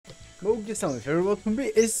მოგესალმებით, რობოტები,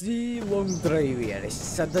 ეს long drive არის.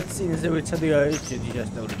 სადაც წინაზე ვეცადი აიჭედი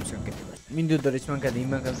დასტავლების საკეთებას. მინდოდა რომ მანქანა იმ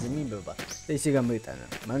მანქანაზე მიმბება და ისე გამოიტანა.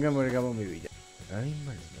 მაგრამ ვერ გამომივიდა. რა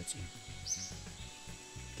იმალება წინ?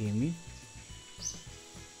 გემი?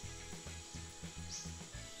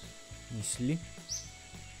 ისლი?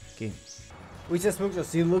 გემი. ვისაც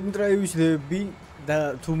მოგწონს long drive-ის იდეები და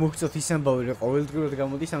თუ მოგწონთ ის ამბავი რომ ყოველდღიურად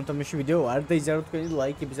გამოდის ამ თამაში ვიდეო არ დაიზაროთ თქვენი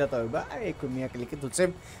ლაიქების ატარება. აი ეგ მიაკლიკეთ უცებ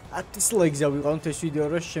 10 ლაიქს ავიყავთ ეს ვიდეო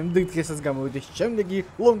რომ შემდეგ დღესაც გამოვიდეს შემდეგი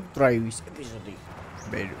long drive-ის ეპიზოდი.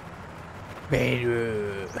 ბერო.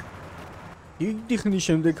 დიდი ხნის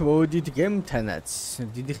შემდეგ მოვედით გემთანაც.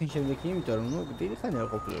 დიდი ხნის შემდეგ იმიტომ რომ დიდი ხანი არ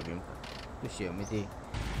ყოფილა გემთან. ისეა მეტი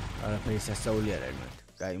არაფერი სასწაული არ არის.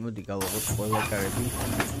 აი მოდი გავაღოთ ყველა კარები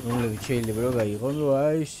რომლებიც შეიძლება რომ გაიღონ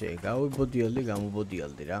აი ესე გავიბოდიალდი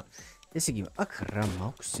გამობოდიალდი რა ესე იგი აქ რა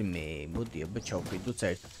მაქვს მე მოდი აბა ჩავყიდოთ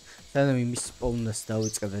საერთოდ სანამ იმის პოვნას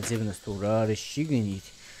დავიწყებ და ძებნას თუ რა არის შიგნით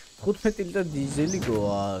 15 ლიტრი დიზელი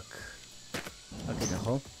გვაქვს აკეთა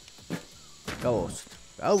ხო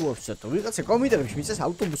გავავსოთ ვიღაცა კომენტარებში მიწეს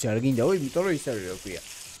ავტობუსი არ გინდაო იმიტომ რომ ის არის რა ქვია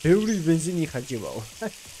ბევრი ბენზინი ხარჯებაო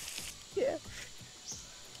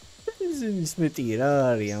ბენზინის მეტი რა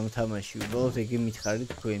არის ამ თამაში უბრალოდ ეგ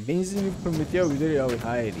მითხარით თქვენ ბენზინი უფრო მეტია ვიდრე რავი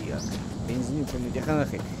ჰაერი აქ ბენზინი უფრო მეტია ხან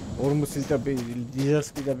ახე 40 ლიტრი დიზელს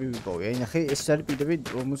კიდე ვიპოვე აი ნახე ეს არის კიდევ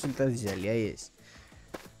 40 ლიტრი დიზელი აი ეს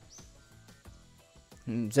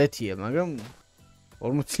ზეთია მაგრამ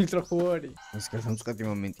 40 ლიტრი ხო არის ეს გამწყვეტი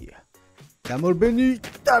მომენტია გამორბენი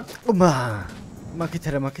დარტყმა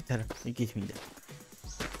მაკეთარა იგით მინდა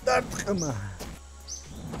დარტყმა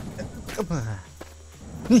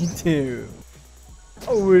ნიტე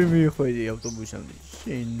აუერ მიხვედი ავტობუსამდე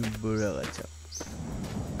შენობა რაღაცა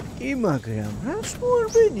კი მაგრამ რას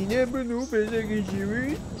მოარბენინებ ნუ ბეზე გიჟივი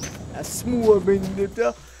რას მოარბენინებ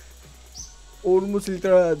და 40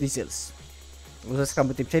 ლიტრი დიზელს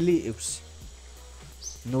 39.6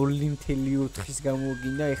 0.4-ის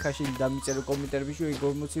გამოგინდა ეხა შენ დამიწერო კომენტარებში რომ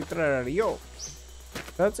 40 ლიტრი არ არისო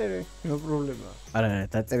დაწერე ნო პრობლემა არა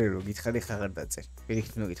დაწერე რომ გითხარი ხარ დაწერ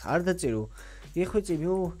პირიქით მოგითხა არ დაწერო გეხვეწები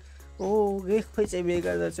გეხვეწები ეგ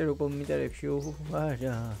არ დაწერო კომენტარებში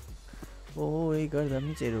არა ეგ არ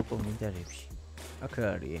დამიწერო კომენტარებში აქ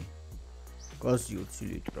რა არის გაზი 20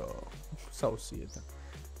 ლიტრი საუსია და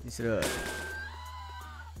ის რა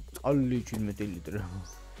წყალი 17 ლიტრი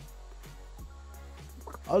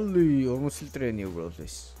ყალი 40 ლიტრიანი უბრალოდ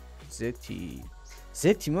ეს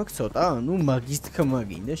ზეთი მაქვს ცოტა ნუ მაგის თქმა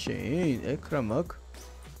გინდა შენ ეგ რა მაქვს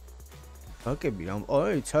ბაკები რა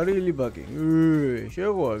აი ცარიელი ბაკი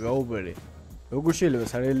შეღოა გაუბერე როგორ შეიძლება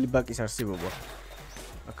ცარიელი ბაკის არსებობა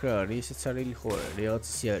აქ რა არის ეს ცარიელი ხო არის რაღაც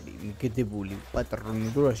ისე არის მიგედებული პატრონი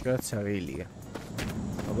თუ რაშკარად ცარიელია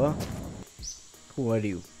აბა თუ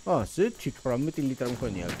არიო ზეთი 18 ლიტრი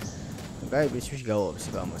მქონია აი ბეშში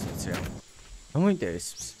გავავსებ ამასაც რა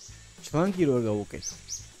ამოინტერესებს ჩლანგი რო გავუკეთო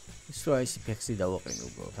ის რა ის ფექსი დავაყენო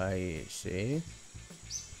უბრალოდ აი ესე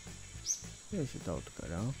დავდგა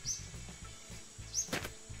რა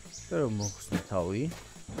და მოხსნა თავი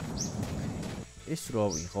ეს რა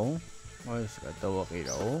ვიღო აი ეს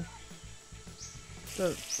გადავაყირაო და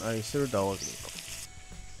აი ეს რო დავაყირო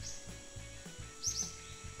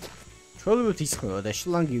ჩოლობთ ისხება და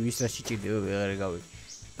შლანგი ვის რა შეჭირდება ვეღარ გავი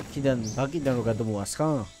იქიდან ბაკიდან რო გადმოასხა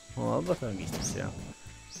აბა თანგისთვის რა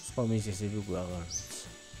სხვა მიზეზები გვაღარ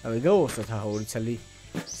აი გავოსოთ ახლა ორი ცალი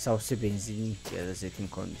სავსე ბენზინი და ზეთი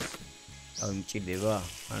მქონდეს აი მჭირდება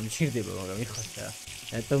არ მჭირდება მაგრამ მიხოთა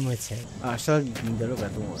ატომეცე შალგი მინდა რომ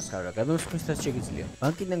გადმოასხა რა გადმოსხმისთაც შეგიძლია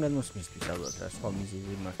ბანკიდან გადმოსხმისთვის ალბათ რა სხვა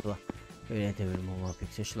მიზეზი მართლა ვერ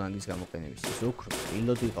მომაფიქსე შლანგის გამოყენების ეს ოქრო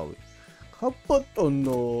ილოდ იყავი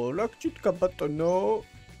კაპატონო ლაქჩით კაპატონო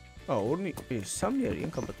ორნი სამი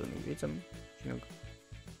არიან კაპატონები ეცამ შინაგ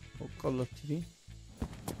ოკალათი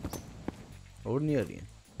ორნი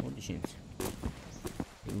არიან მოდი შენც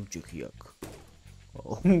უჭიქი აქ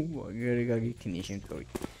მაგარი გაგიქნი შენ თოი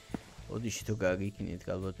ოდიში თუ გაგიქნით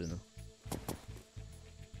გალბატონო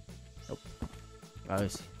აი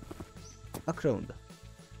აქ რა უნდა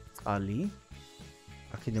წყალი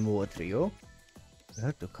აქედან მოვათრიო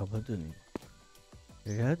რატო კაბატონი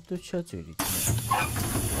რატო ჩაწერით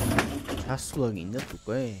ჩასვლა გინდათ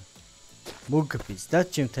უკვე მოგფის და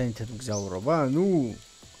ჩემთან ერთად მგზავრობა ნუ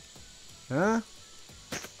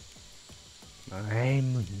აი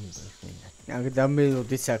მოინა აგ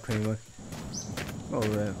დამელოდი საქმე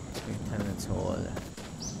ოვე თანაცოლა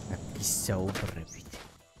გისაუბრებით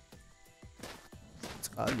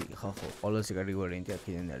წყალი ხო ყველაზე კარგი ვარიანტი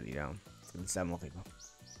აქედან არის რა სამოღება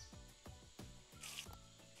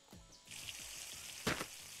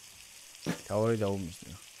თავი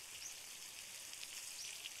დაუმისნე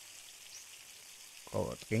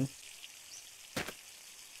ყავატკი.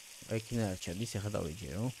 Aikina არჩადის, ეხლა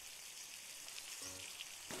დავიჯერო.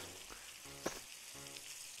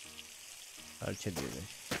 არჩადიები.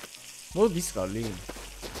 მოდის ყალი.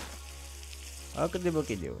 აკდება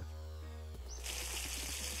კიდევ.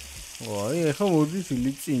 ვაი, ეხლა მოდის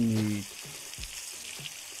ლიწინი.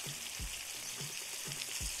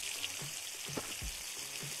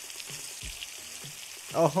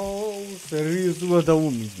 აჰო, სერიოზულად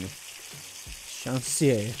დავუმიზნე.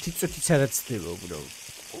 შანსია, ერთი წუთიც არ აცდება უბრალოდ.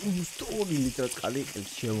 2 ლიტრად ყალი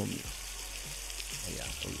იყავს შემომია. აი,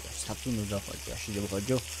 საფუნო დახაჭა,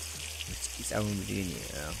 აშიდებაჯო. ის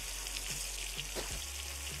წამომიდენია.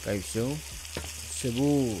 კაისო. სებუ.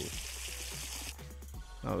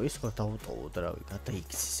 ის ხო დავუტოვოთ რავი,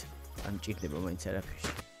 გადაიქცეს. ან ჭირდება მაინც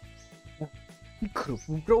არაფერში.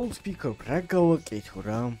 უბრალოდ ფიქრობ, რა გავაკეთო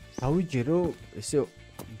რა. დავიჯერო, ესე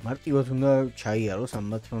მარტივად უნდა ჩაიაროს ამ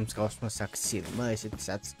მათმა მსგავსმა საქციელმა, ესეთი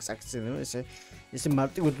საქციელმა, ესე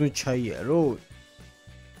მარტივად უნდა ჩაიარო.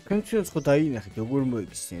 თქვენც ხო დაინახეთ, როგორ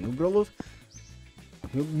მოიქცნენ. უბრალოდ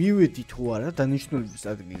მივედი თუ არა დანიშნულების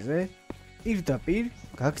ადგილზე, პირდაპირ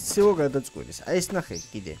გაქცევა გადაწყვეტეს. აი ეს ნახე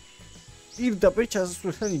კიდე. პირდაპირ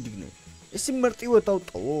ჩასასვლელთან იდგნენ. ესე მარტივად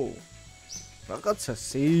ავტოვო. რაღაცა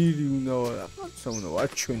სეირი უნდა, რაღაცა უნდა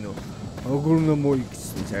ვაჩვენო. როგორ უნდა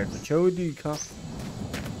მოიქცნენ საერთოდ. ჩავედი იქა.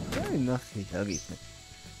 აი ნახე აგიქნა.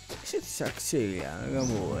 ესეთი საქციელი არ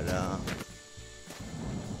გამოვა რა.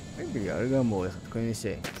 მე არ გამოვა ხა თქვენ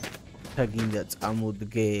ესე და გინდა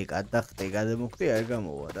წამოდგე, გადახტე, გადამოხტე არ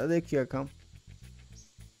გამოვა. დადექი აქა.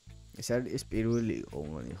 ეს პირველი იყო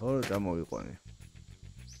მანი ხო რა წამოვიყვანე.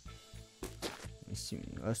 ისი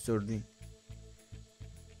ასწორდი.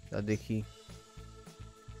 დადექი.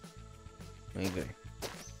 მეგრე.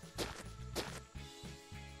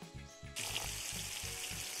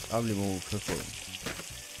 აბლი მოუქრო.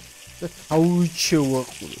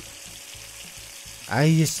 აუჩევაყური.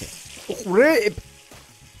 აი ესე. ყურე.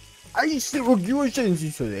 აი ესე გიოჩენს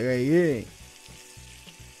ისოდი, აი.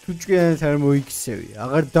 თუ ჭკიანად არ მოიქცევი,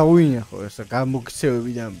 აღარ დავინახო ესა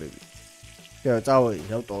გამოქცევები და ამბები. და წავედი,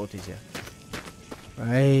 ავტოვოთ ისე.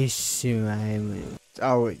 აი ესე მაი.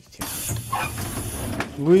 წავედი.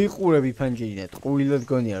 ვიყურები ფანჯერიდან, ყვილად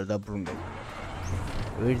გონია რომ დაბრუნდება.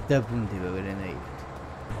 ვერ დაბრუნდება ვერანაირად.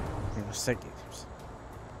 მე საკეთებს.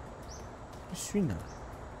 სვინა.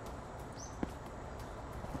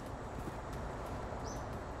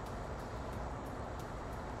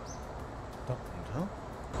 დაბრუნდა?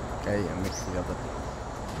 კაი, ამეცი გაბატა.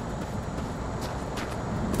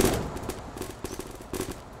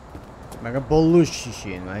 მაგა ბოლოში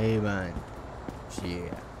შენ, აი მან.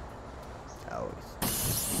 შია. აუს.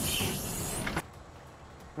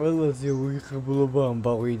 ყველაზე უიხებულობა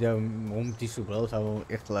ამბავი და მომდის უბრალოდ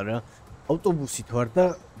ეხლა რა. ავტობუსით ვარ და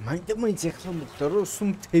მაინც ეხლა მოხდა რომ სულ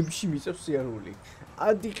მთებში მიწევს სიარული.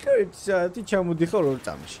 ადიხარ 1 საათი ჩამოდიხარ 2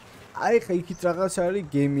 წამში. აი ხა იქით რაღაც არის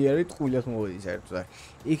გემი არის ტყუილად მოვედი საერთოდ.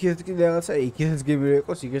 იქით კიდე რაღაცა, იქითაც გემი რა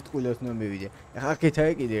იყოს, იქით ტყუილად უნდა მივიდე. ახლა აქეთ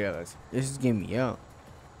არის კიდე რაღაც. ეს გემია?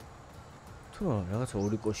 თუ რაღაცა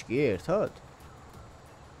 2 კოშკია ერთად?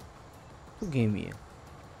 თუ გემია.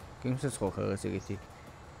 გემსაც ხო ხალხს ეგეთი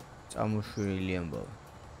წამოშველი ამბავი.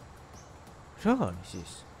 რა არის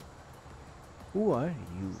ეს? Who are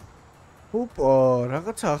you? ოპა,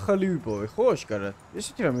 რაღაცა ახალი ვიპოვე, ხო აშკარად?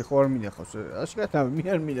 ესეთი რამე ხო არ მინახავს, აშკარად მე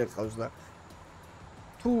არ მინახავს და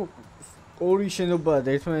თუ ორი შენობა და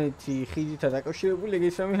ერთმანეთი ხიდითა დაკავშირებული,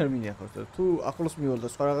 ეგეც რამე არ მინახავს და თუ ახლოს მივალ და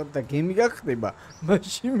სხვა რაღაც და გემი გახდება,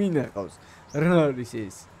 მაშინ მინახავს. რა არის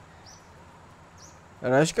ეს?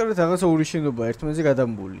 რა აშკარად რაღაცა ორი შენობა ერთმანეთზე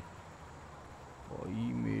გადამბული. აი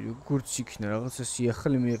მე როგორც იქნა რაღაცა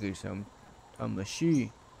სიახლე მეღირს ამ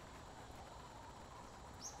თამაში.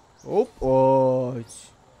 ოპა.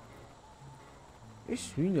 ეს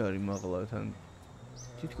ვინ არის მაღლა თან?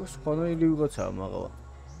 თითქოს სხვანაირი ვიღაცაა მაღლა.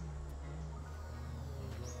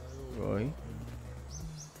 აი.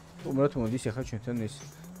 უბრალოდ მოდის ახლა ჩვენთან ეს.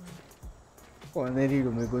 სხვანაირი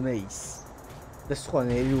რომ მეგონა ის. და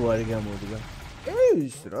სხვანაირი ვარი გამოდგა.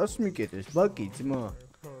 ეს რას მიკეთეს ბაკი ძმა?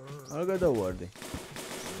 არ გადავარდე.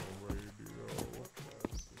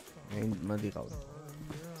 მე მადიყავ.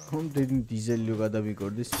 Homdeni dizeli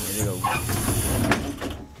გადავიკორდეს მე რა უკვე.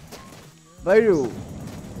 ბაირო.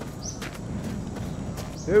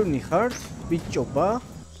 ევნი ხარ? ბიჭობა?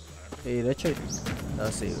 რა ჩაიდეს?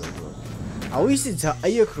 ასე როგორ. აუ ისე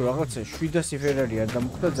აი აქ რაღაცა 700 ფერარი არ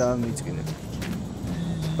დამკვდა ძალიან მიწყინეთ.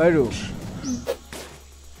 ბაირო.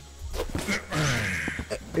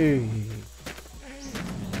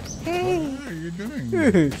 Hey, what are you doing?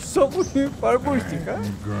 Hey, something parboistic, huh?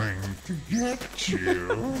 I'm going to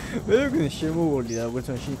მე მგონი შემოული და როგორც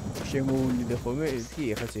მაშინ შემოული და ხოლმე ერთი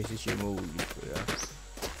ეხაც ესე შემოული რა.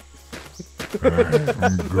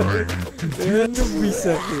 ნუ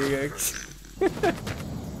ვისახი გაქვს.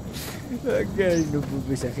 აგай ნუ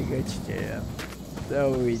ვისახი გაჩერა.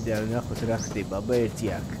 დავიდა ნახოთ რა ხდება აბა ერთი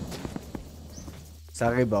აქ.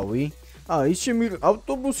 საღებავი. ის ჩემი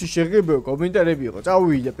ავტობუსი შეგებია კომენტარები იყო.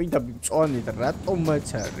 წავიდა პირდაპირ მწვანე და რატომაც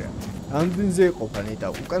არა. ამდენზე იყოფა ნეტა.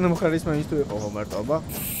 უკანა მხარეს მაინც თუ იყოფა მარტო აბა.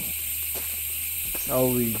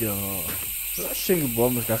 წავიდა. რა შეგებო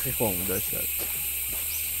ამას გახიხვა უნდა შარ.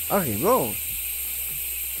 აღიბო?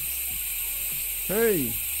 ჰეი.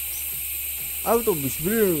 ავტობუსი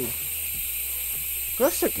ბრიუ.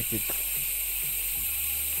 გასაკეთეთ.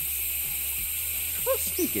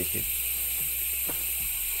 გასაკეთეთ.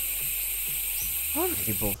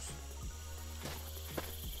 არხიბოს.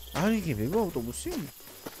 არიხიბება ავტობუსი?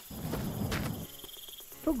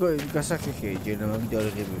 თუ გასახიხეი ჯერ ამიტომ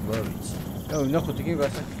არიხიბება ვიცი. აი ნახოთ იქ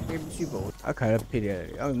გასახიხეების იბო. აქ არაფერი არ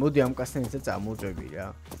არის. აი მოდი ამ კასთან ერთად წამოვწევი რა.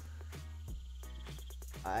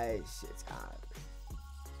 აი შეცა.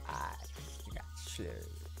 აი გაშლე.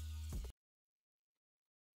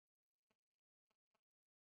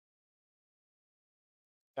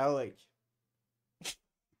 დავაი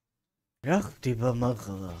რა ხდება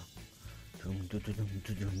მაღლა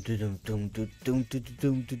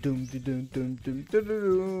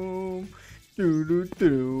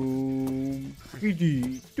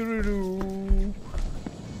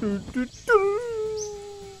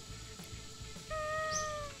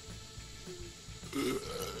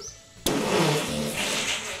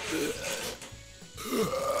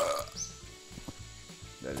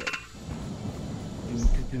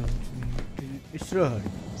ის რა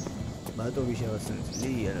არის? მარტო შევასწრებდი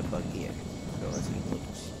არა ბაკია. შევასწრებდი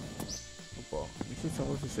ფოტოს. ოპა, ისე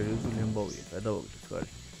საერთოდ სერიოზული ამბავია, გადავაგდოთ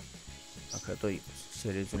ხარი. აქ რატო იყოს?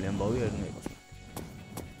 სერიოზული ამბავი არ უნდა იყოს.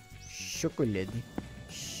 შოკოლადი.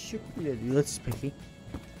 შოკოლადი, რაც ფეხი.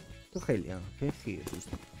 თუ ხელი, ფეხია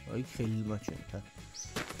ზუსტად. აი ხელი მაჩენთა.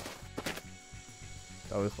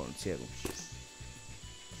 დავიხონ ციარუმში.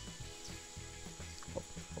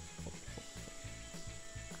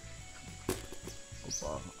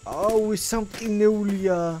 აუ ეს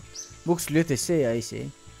სამკინეულია მოგსვლიეთ ესე აი ესე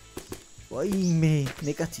ვაიმე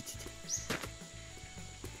ნეკაციტით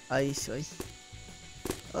აი ეს აი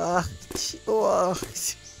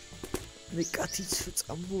ნეკაციც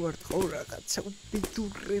წამოვარ ხო რაღაცა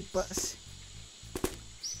ბიდურებას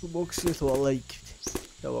მოგსვლიეთ ლაიქით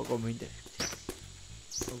და ვაკომენტებთ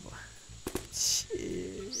ოპა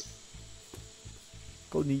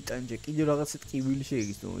კონიტანჯე კიდე რაღაცა ტკივილი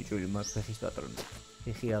შეიგისნო უჭვილი მაგ ფეხის პატრონი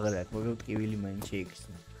ეხი აღარ აქვს, მაგრამ ტკივილი მაინც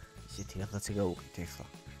შეიგრძნო. ისეთი რაღაცა გავუკეთ ახლა.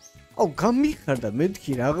 აუ, გამიხარდა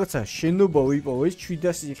მეთქი რაღაცა შენობა ვიპოვე,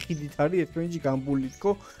 700 ხიდით არის ერთმანეთში გამბულით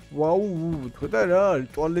ხო? ვაუ, თქო და რა არის?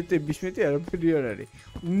 ტუალეტების მეტი არაფერი არ არის.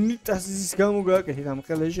 უნიტაზის გამო გააკეთეთ ამ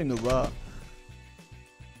ხელა შენობა.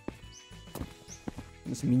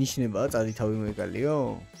 ის მინიშნებაა, წადითავი მოეკალიო?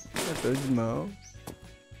 ეტოძმა.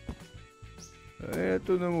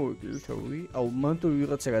 ეტო ნამოვიკლე თავი. აუ, მან თუ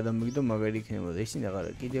ვიღაცა გადამიგდო მაგარი იქნებოდა. ისინი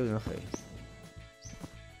აღარა კიდევ ნახე.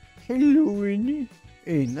 ჰელოუინი.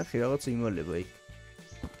 ნახე რაღაცა იმალება იქ.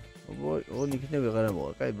 ო ნიქნე ვეღარ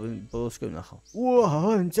მოვა. კაი, ბოლოსკე ვნახავ.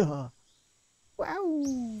 ანჯა. ვაუ.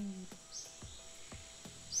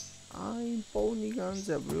 აი, პოვნი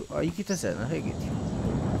განძა, ბრო. აი, იქითაც არა, ნახე ეგეთი.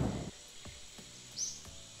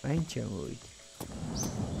 მაინ ჩემოვით.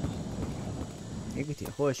 ეგეთი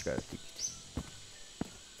ხო აშკარად იქით.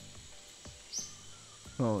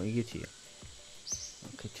 იგეთია.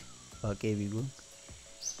 აკეთ. ბაკები გო.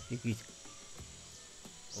 იგით.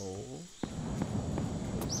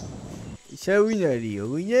 ისე ვინერიო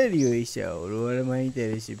ისეო, რო არ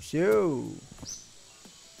მაინტერესებსო.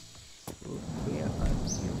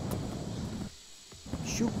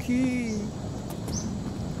 შუქი.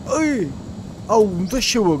 აი! აუ, უნდა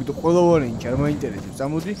შევაგდო ყველავარენჩი, არ მაინტერესებს.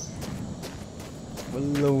 წამოდი.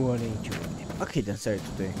 ყველავარენჩი. აქედან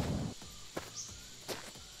საერთოდ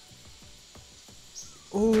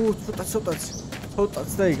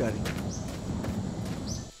ცოტაც დაიგარი.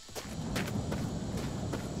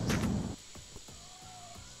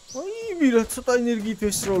 აი, მირა ცოტა ენერგიით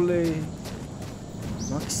ესროლე.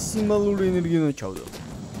 მაქსიმალური ენერგია ნაჩავდა.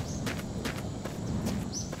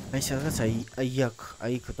 აი, სადღაც აი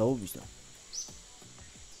აქ დაუბისნა.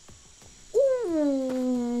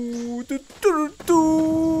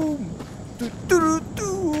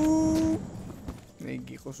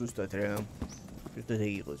 მეგი ხო ზუსტად რა. ზუსტად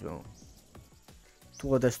ეგ იყოს რა. თუ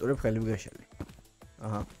გადასტურებ ხელი მიგაშალე.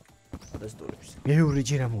 აჰა. გადასტურებს. მეორე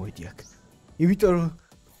ჯერ ამოვედი აქ. იმიტომ რომ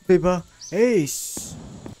ხდება ეს?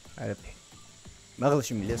 არაფერი.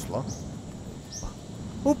 მაღალში მილესვლა.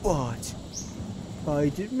 ოპა!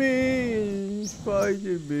 Spider-Man,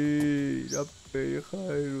 რაფერი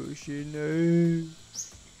ხაერო შენე.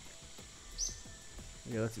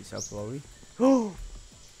 რაც ის აპლავი.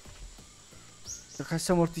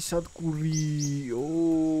 ხასამართი სადგური.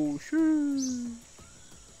 შე.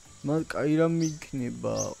 მან კაი რამე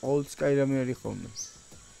იქნება, ყოველთვის კაი რამე არის ხოლმე.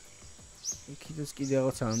 იქიდან კიდე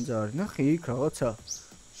რაღაცა ამძარი. ნახე იქ რაღაცა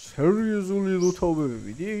სერიოზული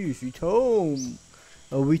ლუთობები ის ვითომ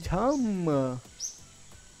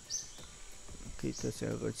კეთას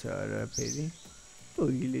რაღაცა არაფერი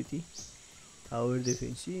ტოილეტი tower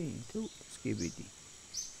defense თუ skibidi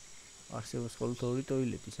არსებობს მხოლოდ ორი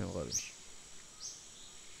ტოილეტი სამყაროში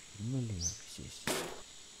იმალია ის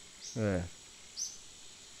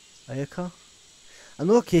აიქა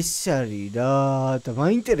ანუ ეს არის და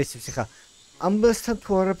მაინტერესებს ხა ამბასთან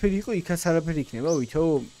თუ არაფერი იყო იქაც არაფერი იქნება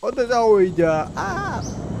ვითომ ოდა დავიდა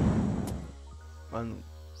ანუ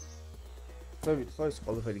წავით ხო ეს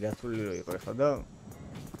ყველაფერი გასული რო იყო ხა და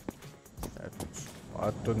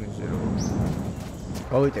ატონიზე რო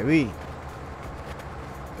გავიტევი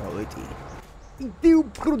იდი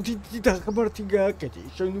უფრო დიდი დაღმართი გააკეთე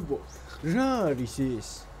შენობა რა არის ეს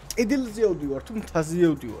კედელზე ავდივარ თუ მთაზე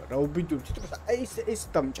ავდივარ რა უბიდური თვითონ აი ეს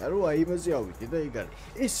დამჭარო აი იმაზე ავიდე და ეგ არის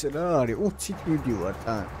ეს რა არის 20-ით მივდივარ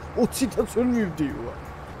თან 20-ით ვერ მივდივარ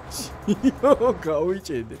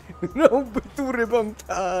გავიჭედე რა უბედურება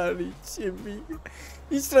მთავარი ჩემი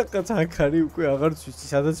ის რაღაც აქ არის უკვე აღარ ვიცი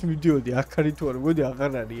სადაც მივდიოდი აქ არის თუ არა მოდი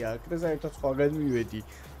აღარ არის აქ და საერთოდ სხვაგან მივედი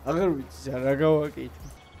აღარ ვიცი რა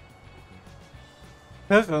გავაკეთე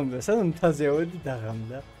დაღამდა სანამ მთაზე ავედი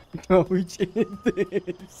დაღამდა გავიჭედე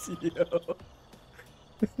სიო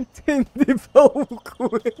თენდება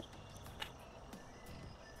უკვე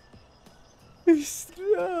ის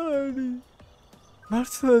რა არის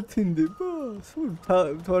მართლა თენდება? სულ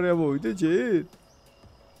თვარი ამოვიდა ჯერ?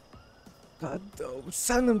 გადაო,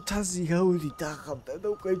 სანამ თაზი გავიდი დაღამდა და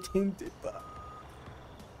უკვე თენდება.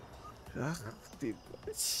 რა ხდება?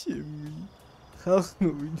 ჩემი. ხალხო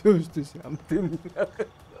ვიდეოს ამდენი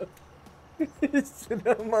რაღაცა. ეს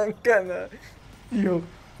რა მანქანა. იო,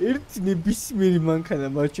 ერთი ნებისმიერი მანქანა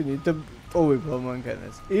მარჩენე და პოვება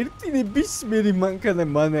მანქანას. ერთი ნებისმიერი მანქანა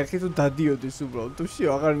მანახე თუ დადიოდეს უბრალოდ. თუ შე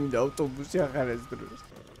აღარ მინდა ავტობუსი აღარას დროს.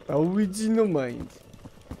 დავიძინო მაინც.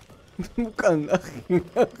 უკანა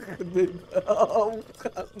ხდება.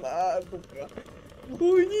 უკანა დუკა.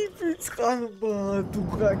 უი ფიცხალბა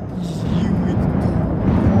დუკა გიჟივი.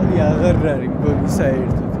 აი აღარ არის მგონი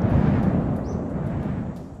საერთოდ.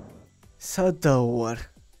 სადავარ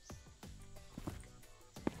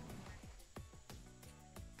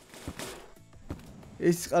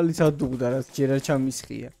ეს წყალი სადუღდა რაც ჯერა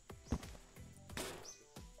ჩამისხია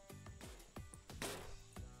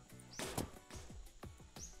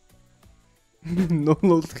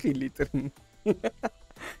ნოლოთხი ლიტრი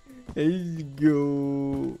ეიგო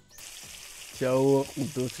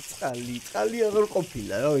ჩაუყუდოთ წყალი აღარ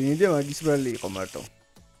ყოფილა რა იმედია მაგის ბრალი იყო მარტო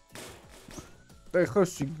და ხო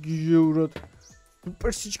გიჟეურად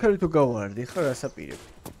პერსიჩქარი თუ გავარდი ხა რასაპირებ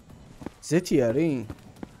ზეთი არის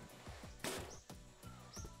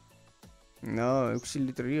ნა 6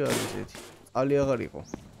 ლიტრია არის ზეთი წყალი აღარ იყო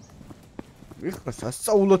ეხლა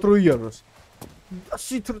სასწაულად რო იაროს და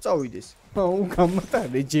სით რო წავიდეს აუ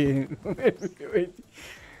გამატარე ჯერ ვედი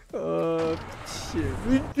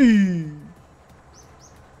ვიდი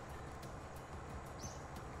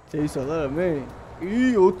შეიძლება მე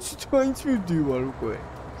 20 მაინც მივდივარ უკვე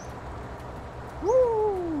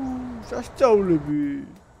სასწაულები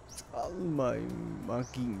წყალმაი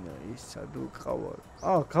მაგინა ეს სადო ყავარ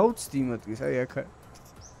გავწდი იმატკის აი აქ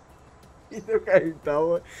კიდევ კაი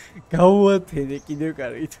გავათენე კიდევ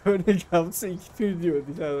კაი თორე გავწი იქ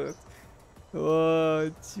მივდიოდი სადაც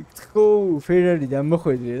ხო ფერარი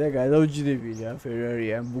დამოხვედრე და გადავჯდები რა ფერარი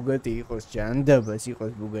ან ბუგატი იყოს ჯანდაბას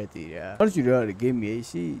იყოს ბუგატი რა არჩი რა არის გემია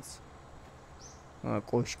ისიც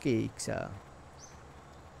კოშკი იქსა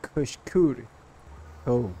კოშკური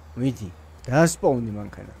ო მიდი დასპოვნი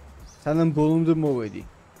მანქანა სანამ ბოლომდე მოვედი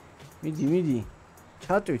მიდი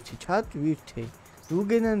ჩატვირთე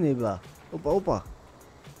უგენანება ოპა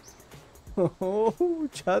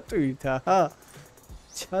ჩატვირთა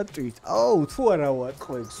აუ თუ არა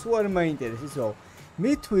ვაწყობ სულ არ მაინტერესებს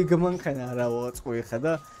მე თუ ეგ მანქანა არა ვაწყობ ხა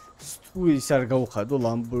და თუ ის არ გავხადო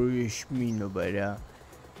ლამბორგინი მინობა რა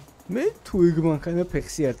მე თუ ეგ მანქანა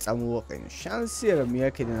ფეხსი არ წამოვაყენო შანსი არა მე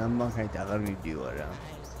აქედან ამ მანქანით აღარ მივდივარ რა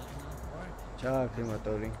ჩააქრე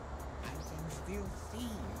მოტორი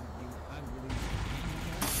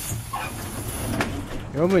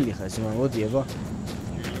რომელი ხაზი მოდი აბა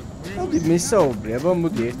მოდი მესაუბრე, აბა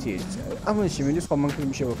მოდი ერთი-ერთი. ამაში მინდა სხვა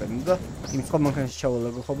მანქანები შევაკეთო და იმ სხვა მანქანაში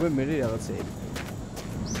ჩავალაგო ხოლმე მე რაღაცეები.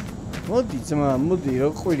 მოდი ძმა, მოდი რო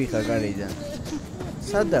ყვირი ხარ გარედან.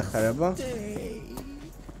 სადა ხარ აბა?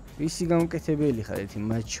 ისი გამკეთებელი ხარ ერთი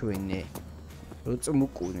მაჩვენე. რო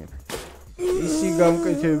წმუკუნებ. ისი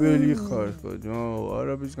გამკეთებელი ხარ, ხო?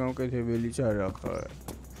 არაბის გამკეთებელიც არა ხარ.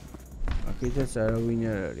 აქეთაც არავინ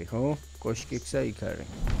არ არის, ხო? კოშკიქსა იქ არის.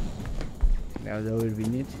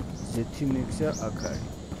 დავდავერბინეთ, ზეთი მექსა აქ არის.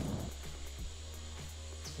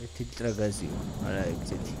 ერთი ტრაგაზიო, არა ეგ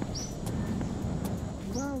ზეთი.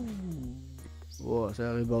 ვა,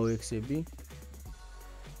 საღებავ ექსები.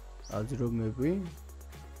 აძრომები.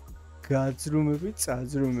 გაძრომები,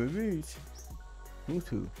 წაძრომები.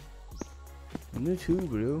 Nu tu,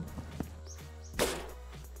 bro.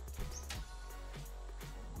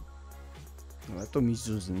 Ато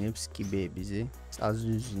მიზუზინებს კიბეებზე,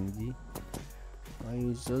 წაზუზინდი.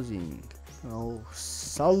 აი ზოზინგ. აუ,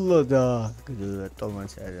 სალადა, გდა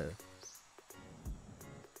ტომატს არა.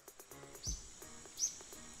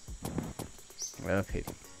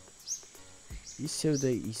 არაფერი. ისევ და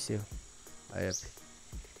ისევ. არაფერი.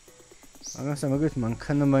 მაგას ამაგეთ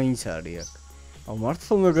მანქანა მაინც არის აქ. აუ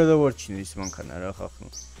მართლა უნდა გადავარჩინო ის მანქანა რა ხახნო.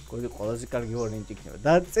 გოდი ყველაზე კარგი ვარიანტი იქნება.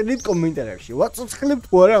 დაწერით კომენტარებში. ვაწოცხლებთ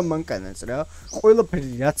თუ არა ამ მანქანას რა.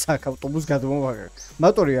 ყველაფერი რაც აქ ავტობუს გადმოვაგარ.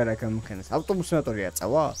 მოტორი არ აქვს ამ მანქანას. ავტობუსი მოტორი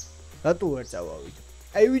აწავა? რატო არ წავავით?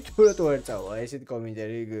 აი ვითო რატო არ წავა? ესეთი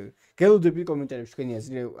კომენტარი გელოდებით კომენტარებში თქვენი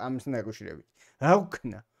აზრი ამასთან დაკავშირებით. რა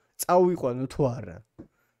ვქნა? წავიყვანო თუ არა?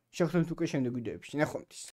 შეხთოთ უკვე შემდეგ ვიდეოებში. ნახვამდის.